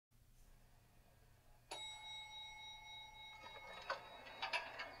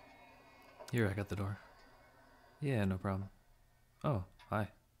Here, I got the door. Yeah, no problem. Oh, hi.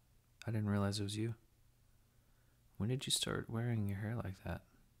 I didn't realize it was you. When did you start wearing your hair like that?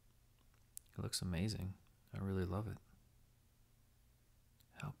 It looks amazing. I really love it.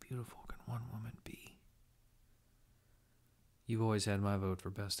 How beautiful can one woman be? You've always had my vote for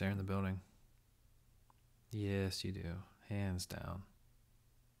best hair in the building. Yes, you do. Hands down.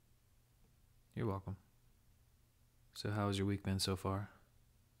 You're welcome. So how has your week been so far?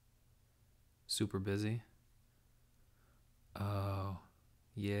 Super busy? Oh,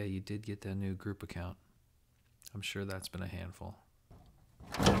 yeah, you did get that new group account. I'm sure that's been a handful.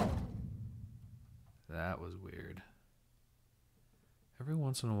 That was weird. Every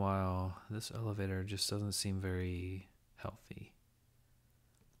once in a while, this elevator just doesn't seem very healthy.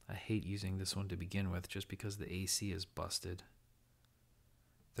 I hate using this one to begin with just because the AC is busted.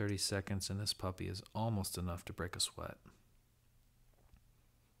 30 seconds in this puppy is almost enough to break a sweat.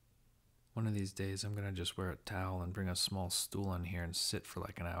 One of these days, I'm gonna just wear a towel and bring a small stool in here and sit for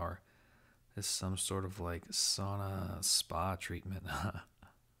like an hour. It's some sort of like sauna spa treatment.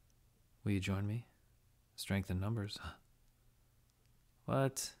 Will you join me? Strength in numbers.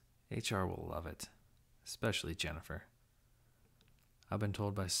 What? HR will love it. Especially Jennifer. I've been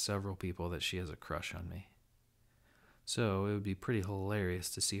told by several people that she has a crush on me. So it would be pretty hilarious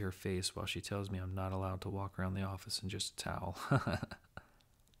to see her face while she tells me I'm not allowed to walk around the office in just a towel.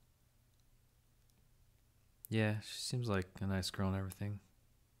 Yeah, she seems like a nice girl and everything.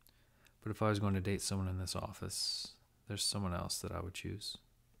 But if I was going to date someone in this office, there's someone else that I would choose.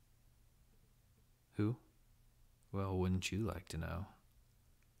 Who? Well, wouldn't you like to know?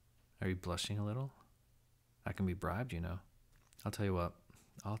 Are you blushing a little? I can be bribed, you know. I'll tell you what.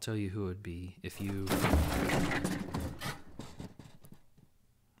 I'll tell you who it would be if you...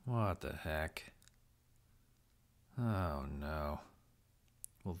 What the heck? Oh no.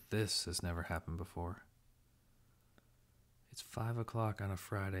 Well, this has never happened before. It's 5 o'clock on a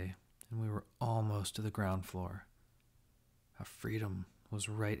Friday, and we were almost to the ground floor. Our freedom was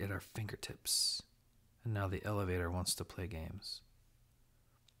right at our fingertips, and now the elevator wants to play games.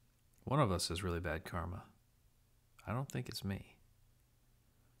 One of us has really bad karma. I don't think it's me.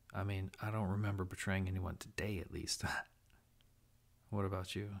 I mean, I don't remember betraying anyone today, at least. What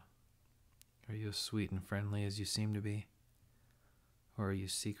about you? Are you as sweet and friendly as you seem to be? Or are you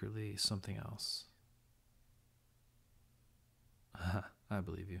secretly something else? I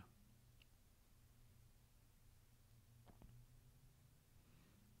believe you.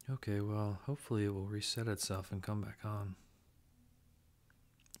 Okay, well, hopefully it will reset itself and come back on.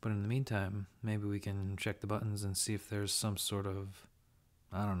 But in the meantime, maybe we can check the buttons and see if there's some sort of,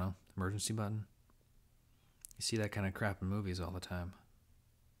 I don't know, emergency button. You see that kind of crap in movies all the time.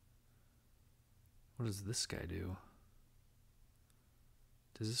 What does this guy do?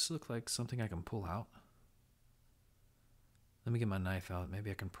 Does this look like something I can pull out? Let me get my knife out.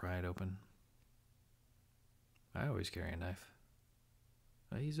 Maybe I can pry it open. I always carry a knife.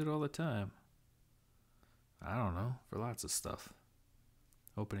 I use it all the time. I don't know, for lots of stuff.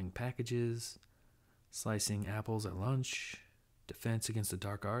 Opening packages, slicing apples at lunch, defense against the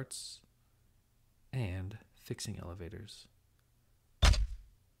dark arts, and fixing elevators.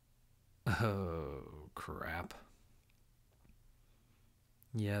 Oh, crap.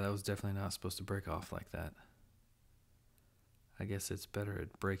 Yeah, that was definitely not supposed to break off like that. I guess it's better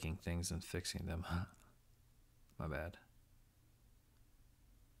at breaking things than fixing them. My bad.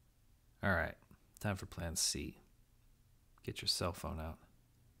 Alright, time for plan C. Get your cell phone out.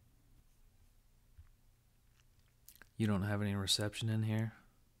 You don't have any reception in here?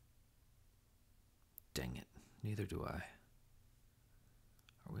 Dang it, neither do I.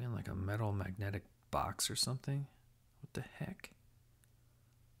 Are we in like a metal magnetic box or something? What the heck?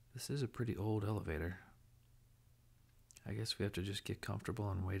 This is a pretty old elevator. I guess we have to just get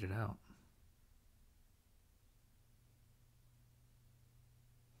comfortable and wait it out.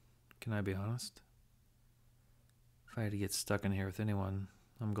 Can I be honest? If I had to get stuck in here with anyone,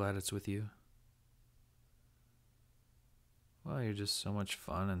 I'm glad it's with you. Well, you're just so much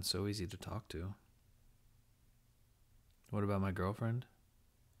fun and so easy to talk to. What about my girlfriend?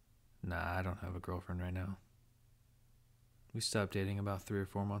 Nah, I don't have a girlfriend right now. We stopped dating about 3 or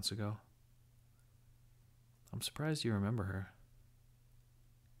 4 months ago. I'm surprised you remember her.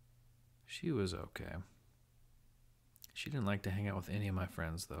 She was okay. She didn't like to hang out with any of my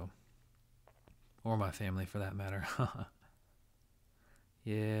friends, though. Or my family, for that matter.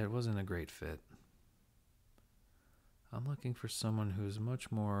 Yeah, it wasn't a great fit. I'm looking for someone who's much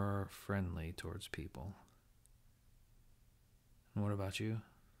more friendly towards people. And what about you?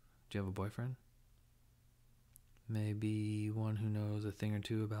 Do you have a boyfriend? Maybe one who knows a thing or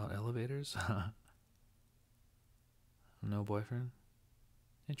two about elevators? No boyfriend?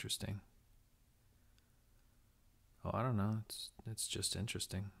 Interesting. Oh, I don't know. It's just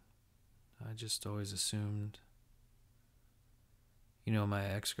interesting. I just always assumed. You know, my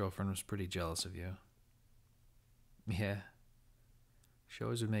ex-girlfriend was pretty jealous of you. Yeah. She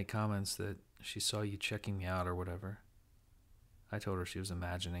always would make comments that she saw you checking me out or whatever. I told her she was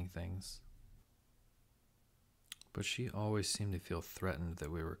imagining things. But she always seemed to feel threatened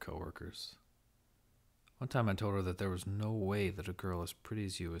that we were coworkers. One time I told her that there was no way that a girl as pretty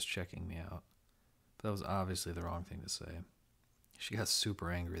as you was checking me out. But that was obviously the wrong thing to say. She got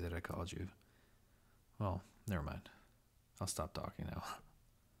super angry that I called you. Well, never mind. I'll stop talking now.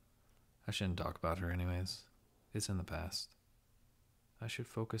 I shouldn't talk about her anyways. It's in the past. I should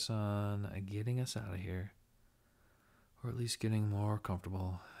focus on getting us out of here. Or at least getting more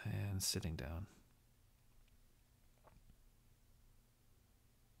comfortable and sitting down.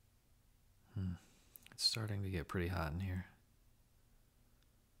 It's starting to get pretty hot in here.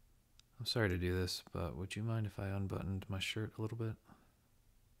 I'm sorry to do this, but would you mind if I unbuttoned my shirt a little bit?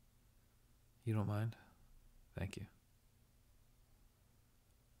 You don't mind? Thank you.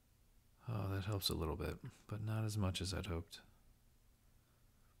 Oh, that helps a little bit, but not as much as I'd hoped.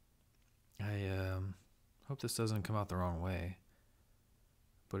 I hope this doesn't come out the wrong way,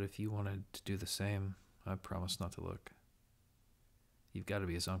 but if you wanted to do the same, I promise not to look. You've got to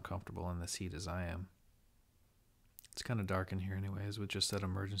be as uncomfortable in this heat as I am. It's kind of dark in here anyways, with just that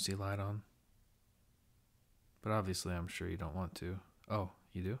emergency light on. But obviously I'm sure you don't want to. Oh,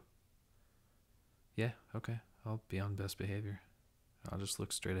 you do? Yeah, okay. I'll be on best behavior. I'll just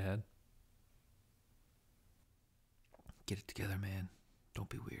look straight ahead. Get it together, man. Don't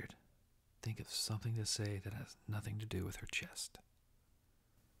be weird. Think of something to say that has nothing to do with her chest.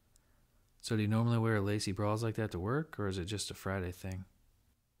 So do you normally wear lacy bras like that to work, or is it just a Friday thing?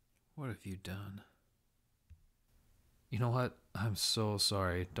 What have you done? You know what? I'm so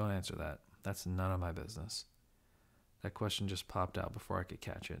sorry. Don't answer that. That's none of my business. That question just popped out before I could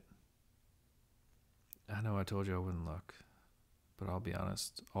catch it. I know I told you I wouldn't look, but I'll be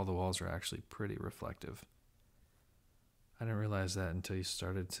honest, all the walls are actually pretty reflective. I didn't realize that until you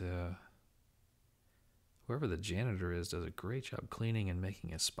started to... Whoever the janitor is does a great job cleaning and making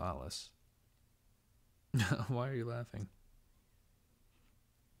it spotless. Why are you laughing?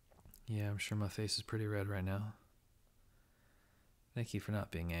 Yeah, I'm sure my face is pretty red right now. Thank you for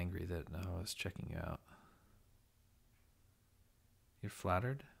not being angry that I was checking you out. You're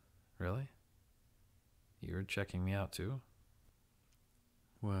flattered? Really? You were checking me out too?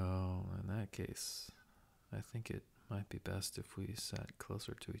 Well, in that case, I think it might be best if we sat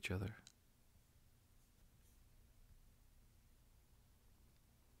closer to each other.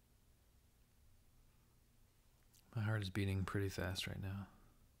 My heart is beating pretty fast right now.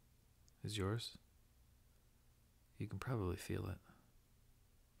 Is yours? You can probably feel it.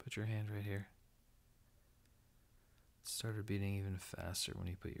 Put your hand right here. It started beating even faster when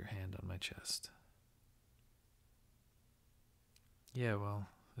you put your hand on my chest. Yeah, well,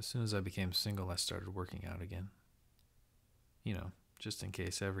 as soon as I became single, I started working out again. You know, just in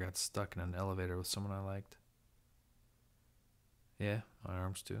case I ever got stuck in an elevator with someone I liked. Yeah, my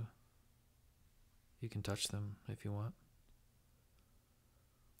arms too. You can touch them if you want.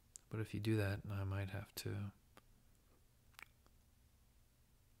 But if you do that, I might have to...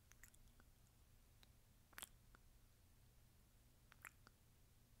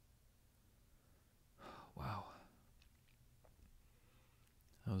 Wow.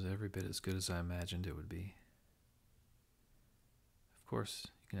 That was every bit as good as I imagined it would be. Of course,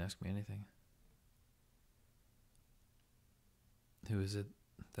 you can ask me anything. Who is it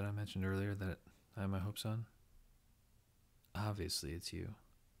that I mentioned earlier that I have my hopes on? Obviously, it's you.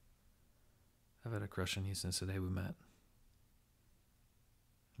 I've had a crush on you since the day we met.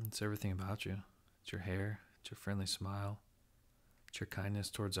 It's everything about you. It's your hair, it's your friendly smile, it's your kindness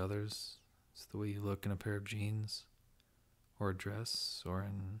towards others, it's the way you look in a pair of jeans, or a dress, or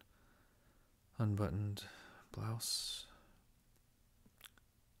an unbuttoned blouse.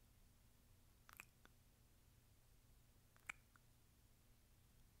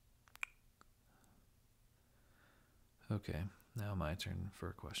 Okay, now my turn for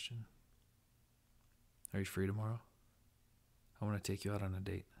a question. Are you free tomorrow? I want to take you out on a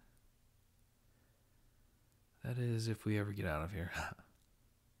date. That is, if we ever get out of here.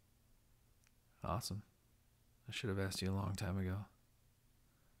 Awesome. I should have asked you a long time ago.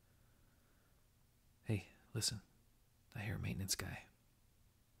 Hey, listen. I hear a maintenance guy.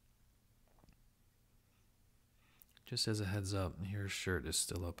 Just as a heads up, your shirt is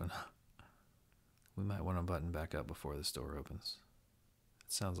still open. We might want to button back up before the store opens.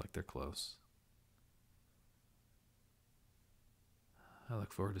 It sounds like they're close. I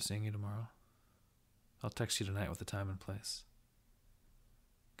look forward to seeing you tomorrow. I'll text you tonight with the time and place.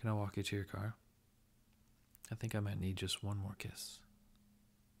 Can I walk you to your car? I think I might need just one more kiss.